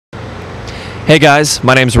Hey guys,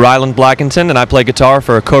 my name's Ryland Blackington and I play guitar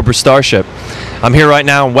for Cobra Starship. I'm here right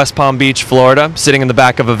now in West Palm Beach, Florida, sitting in the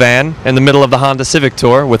back of a van in the middle of the Honda Civic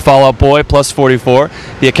Tour with Fall Out Boy, Plus 44,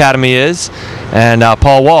 The Academy Is, and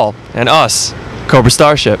Paul Wall, and us, Cobra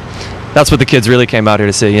Starship. That's what the kids really came out here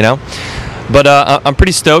to see, you know? But I'm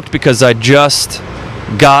pretty stoked because I just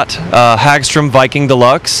got Hagstrom Viking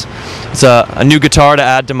Deluxe. It's a new guitar to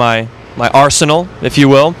add to my arsenal, if you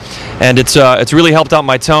will, and it's really helped out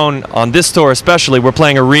my tone on this tour especially. We're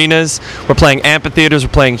playing arenas, we're playing amphitheaters,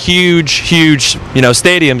 we're playing huge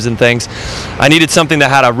stadiums and things. I needed something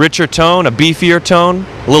that had a richer tone, a beefier tone,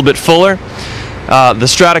 a little bit fuller. The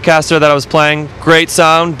Stratocaster that I was playing, great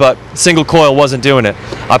sound, but single coil wasn't doing it.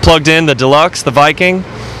 I plugged in the Deluxe, the Viking.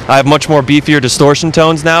 I have much more beefier distortion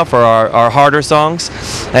tones now for our harder songs,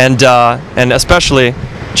 and especially,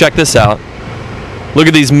 check this out. Look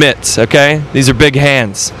at these mitts, okay? These are big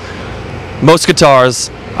hands. Most guitars,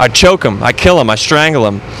 I choke them, I kill them, I strangle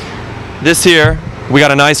them. This here, we got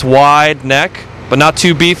a nice wide neck, but not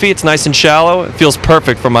too beefy. It's nice and shallow. It feels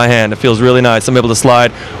perfect for my hand. It feels really nice. I'm able to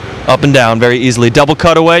slide up and down very easily. Double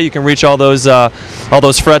cutaway, you can reach all those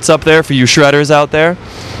frets up there for you shredders out there.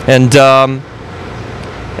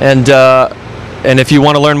 And if you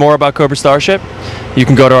want to learn more about Cobra Starship, you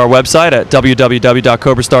can go to our website at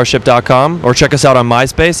www.cobrastarship.com or check us out on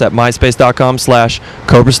MySpace at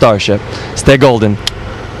myspace.com/Cobra Starship. Stay golden.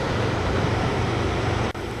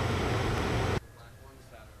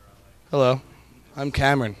 Hello, I'm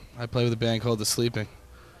Cameron. I play with a band called The Sleeping.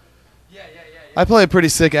 I play a pretty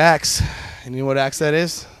sick axe. And you know what axe that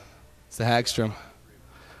is? It's the Hagstrom.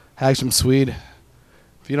 Hagstrom Swede.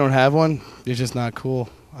 If you don't have one, you're just not cool.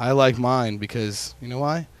 I like mine because, you know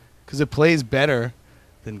why? Because it plays better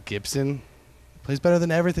than Gibson. It plays better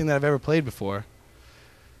than everything that I've ever played before.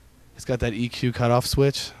 It's got that EQ cutoff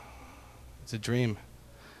switch. It's a dream.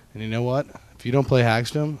 And you know what? If you don't play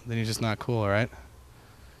Hagstrom, then you're just not cool, all right?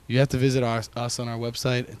 You have to visit us on our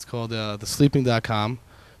website. It's called thesleeping.com.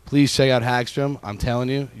 Please check out Hagstrom. I'm telling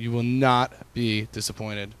you, you will not be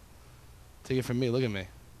disappointed. Take it from me. Look at me.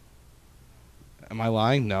 Am I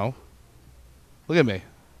lying? No. Look at me.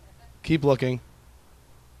 Keep looking.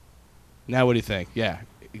 Now what do you think? Yeah,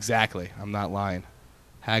 exactly. I'm not lying.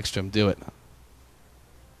 Hagstrom, do it.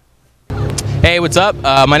 Hey, what's up?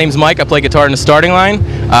 My name's Mike. I play guitar in the starting line.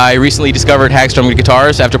 I recently discovered Hagstrom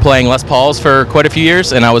guitars after playing Les Pauls for quite a few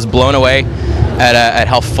years, and I was blown away at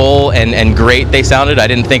how full and great they sounded. I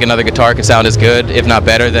didn't think another guitar could sound as good, if not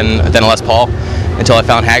better, than a Les Paul until I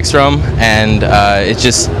found Hagstrom, and I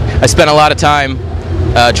spent a lot of time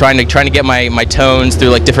trying to get my tones through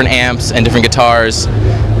like different amps and different guitars,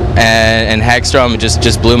 and Hagstrom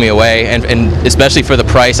just blew me away, and especially for the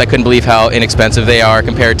price. I couldn't believe how inexpensive they are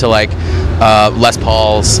compared to like Les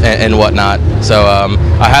Pauls and whatnot. So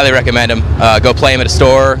I highly recommend them. Go play them at a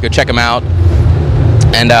store, go check them out,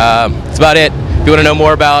 and that's about it. If you want to know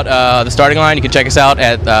more about The Starting Line, you can check us out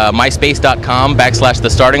at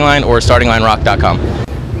myspace.com/thestartingline or startinglinerock.com.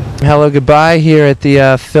 Hello, goodbye here at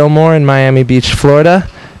the Fillmore in Miami Beach, Florida,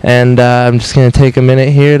 and I'm just going to take a minute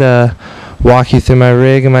here to walk you through my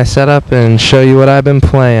rig and my setup and show you what I've been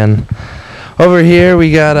playing. Over here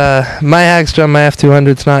we got my Hagstrom, my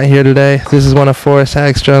F200's not here today. This is one of Forrest's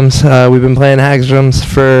Hagstroms. We've been playing Hagstroms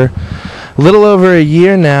for a little over a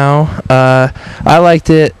year now. I liked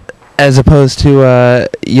it as opposed to, I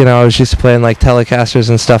was used to playing like Telecasters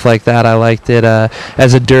and stuff like that. I liked it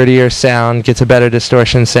as a dirtier sound, gets a better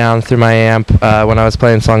distortion sound through my amp when I was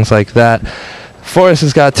playing songs like that. Forrest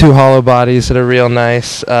has got two hollow bodies that are real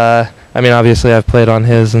nice. Obviously I've played on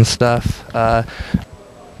his and stuff.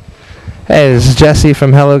 Hey, this is Jesse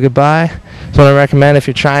from Hello Goodbye. Just want to recommend if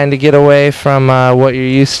you're trying to get away from what you're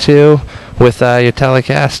used to with your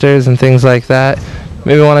Telecasters and things like that,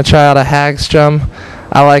 maybe want to try out a Hagstrom.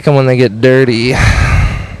 I like them when they get dirty.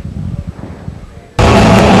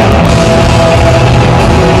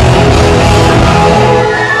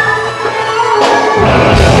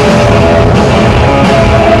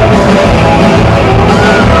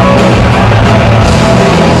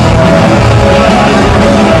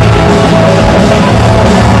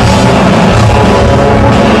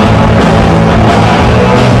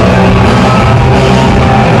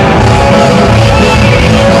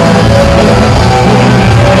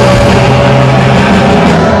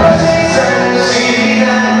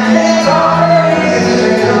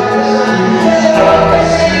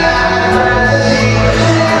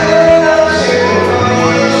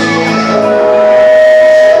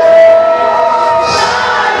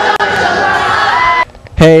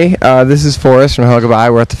 Hey, this is Forrest from Hello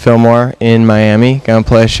Goodbye. We're at the Fillmore in Miami, gonna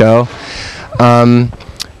play a show.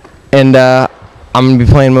 I'm going to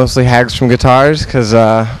be playing mostly Hagstrom guitars because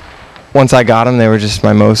once I got them, they were just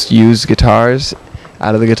my most used guitars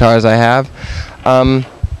out of the guitars I have.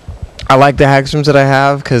 I like the Hagstroms that I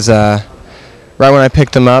have because right when I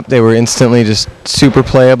picked them up, they were instantly just super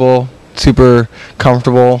playable, super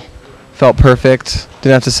comfortable, felt perfect,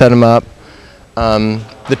 didn't have to set them up.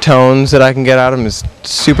 The tones that I can get out of them is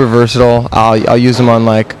super versatile. I'll use them on,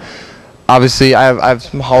 like, obviously I have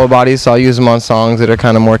some hollow bodies, so I'll use them on songs that are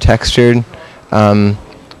kind of more textured.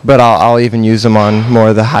 But I'll even use them on more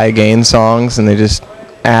of the high gain songs, and they just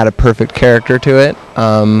add a perfect character to it.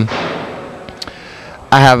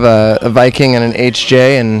 I have a Viking and an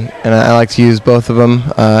HJ, and I like to use both of them.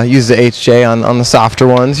 Use the HJ on the softer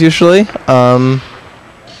ones usually.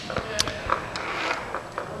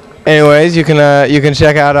 Anyways, you can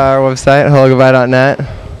check out our website, hellogoodbye.net,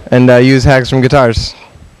 and use Hagstrom guitars.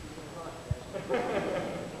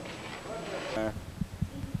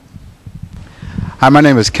 Hi, my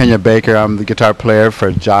name is Kenya Baker. I'm the guitar player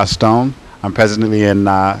for Joss Stone. I'm presently in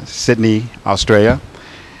Sydney, Australia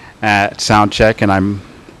at Soundcheck, and I'm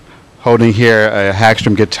holding here a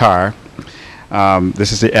Hagstrom guitar.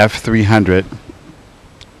 This is the F300.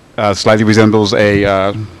 Slightly resembles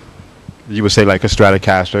a, you would say, like a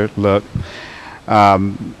Stratocaster look.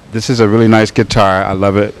 This is a really nice guitar. I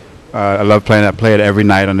love it. I love playing it. I play it every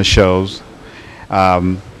night on the shows.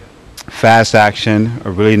 Fast action,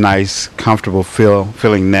 a really nice, comfortable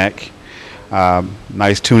feeling neck.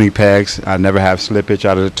 Nice tuning pegs. I never have slippage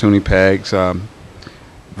out of the tuning pegs.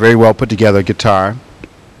 Very well put together guitar.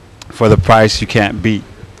 For the price, you can't beat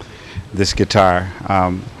this guitar.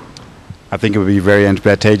 I think it would be very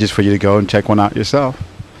advantageous for you to go and check one out yourself.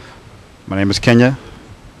 My name is Kenya.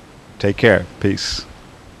 Take care. Peace.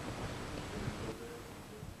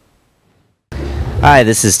 Hi,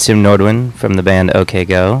 this is Tim Nordwin from the band OK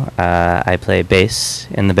Go. I play bass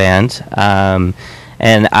in the band.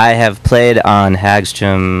 And I have played on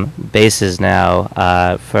Hagstrom basses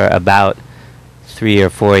now for about 3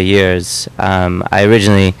 or 4 years. I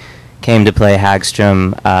originally came to play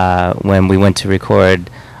Hagstrom when we went to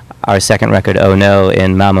record our second record, Oh No,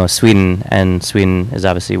 in Malmo, Sweden. And Sweden is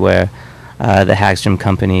obviously where the Hagstrom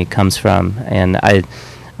company comes from. And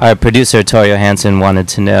our producer, Tor Johansson, wanted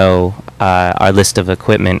to know our list of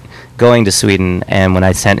equipment going to Sweden, and when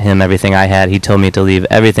I sent him everything I had, he told me to leave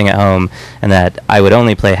everything at home and that I would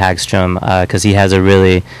only play Hagstrom because he has a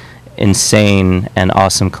really insane and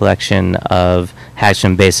awesome collection of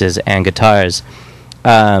Hagstrom basses and guitars.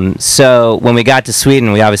 So when we got to Sweden,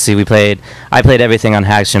 I played everything on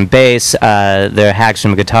Hagstrom bass. There are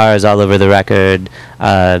Hagstrom guitars all over the record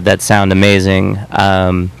that sound amazing.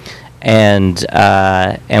 And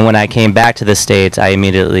when I came back to the States, I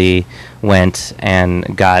immediately went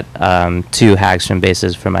and got 2 Hagstrom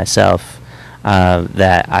basses for myself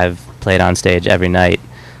that I've played on stage every night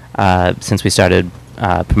since we started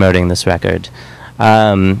promoting this record.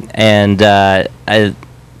 I've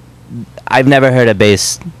never heard a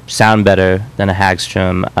bass sound better than a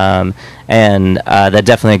Hagstrom, and that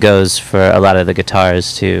definitely goes for a lot of the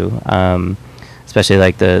guitars too. Especially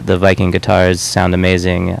like the Viking guitars sound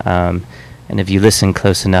amazing, and if you listen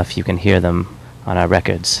close enough, you can hear them on our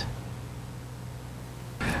records.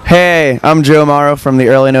 Hey, I'm Joe Morrow from the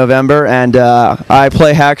Early November, and I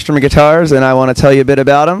play Hagstrom guitars, and I want to tell you a bit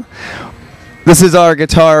about them. This is our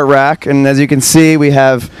guitar rack, and as you can see, we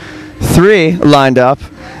have 3 lined up.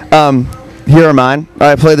 Here are mine.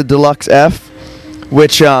 I play the Deluxe F,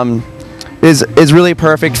 which is really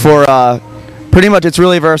perfect for pretty much. It's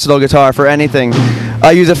really versatile guitar for anything.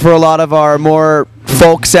 I use it for a lot of our more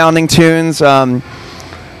folk sounding tunes,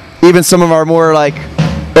 even some of our more like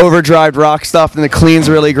overdrive rock stuff, and the clean's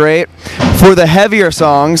really great. For the heavier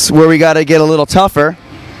songs where we got to get a little tougher,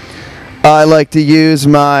 I like to use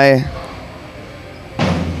my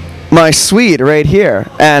Swede right here,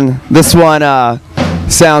 and this one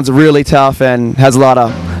sounds really tough and has a lot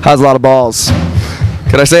of balls.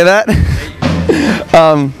 Could I say that?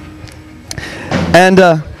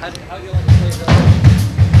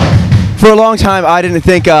 For a long time, I didn't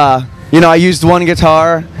think, I used one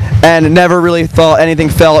guitar and never really thought anything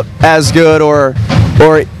felt as good or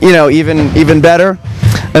even better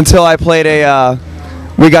until I played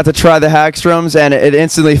we got to try the Hagstroms, and it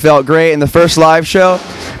instantly felt great. In the first live show,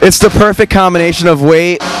 it's the perfect combination of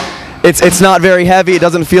weight. It's not very heavy. It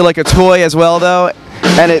doesn't feel like a toy as well, though,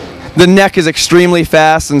 and the neck is extremely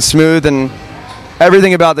fast and smooth, and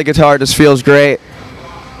everything about the guitar just feels great.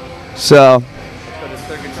 So,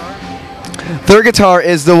 third guitar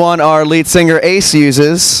is the one our lead singer Ace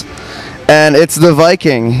uses, and it's the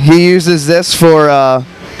Viking. He uses this for a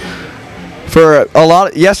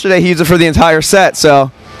lot. Yesterday he used it for the entire set.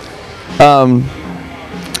 So,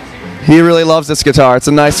 He really loves this guitar. It's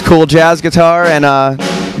a nice, cool jazz guitar and a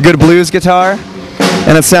good blues guitar,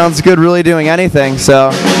 and it sounds good really doing anything. So,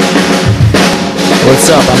 what's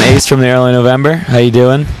up? I'm Ace from the Early November. How you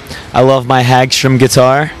doing? I love my Hagstrom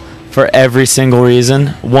guitar for every single reason.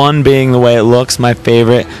 1 being the way it looks, my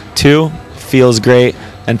favorite. 2, feels great,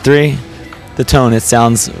 and 3, the tone. It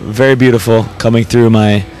sounds very beautiful coming through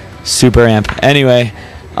my super amp. Anyway,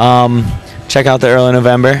 check out the Early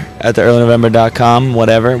November at theearlynovember.com.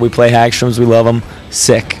 Whatever. We play Hagstroms. We love them.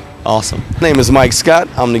 Sick. Awesome. My name is Mike Scott.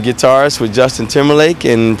 I'm the guitarist with Justin Timberlake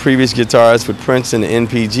and previous guitarist with Prince and the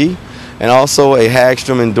NPG, and also a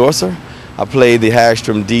Hagstrom endorser. I play the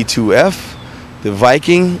Hagstrom D2F, the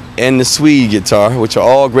Viking, and the Swede guitar, which are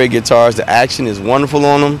all great guitars. The action is wonderful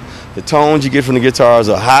on them. The tones you get from the guitars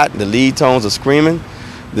are hot. The lead tones are screaming.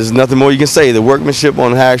 There's nothing more you can say. The workmanship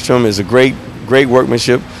on Hagstrom is a great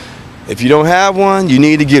workmanship. If you don't have one, you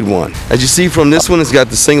need to get one. As you see from this one, it's got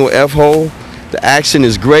the single F hole. The action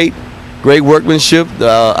is great workmanship.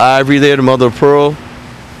 The ivory there, the mother of pearl.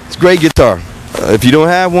 It's a great guitar. If you don't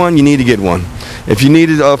have one, you need to get one. If you need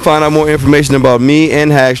to find out more information about me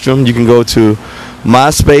and Hagstrom, you can go to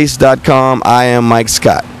myspace.com. I am Mike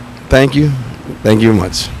Scott. Thank you. Thank you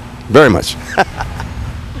much. Very much.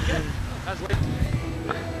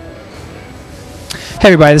 Hey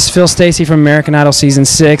everybody, this is Phil Stacy from American Idol Season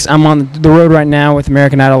 6. I'm on the road right now with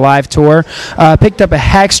American Idol Live Tour. Picked up a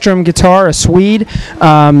Hagstrom guitar, a Swede.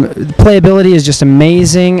 The playability is just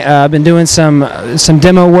amazing. I've been doing some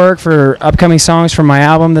demo work for upcoming songs for my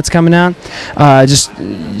album that's coming out.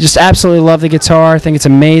 Just absolutely love the guitar. I think it's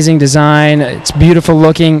amazing design. It's beautiful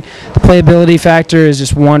looking. The playability factor is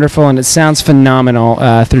just wonderful, and it sounds phenomenal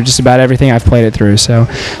through just about everything I've played it through. So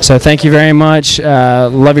thank you very much.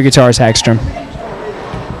 Love your guitars, Hagstrom.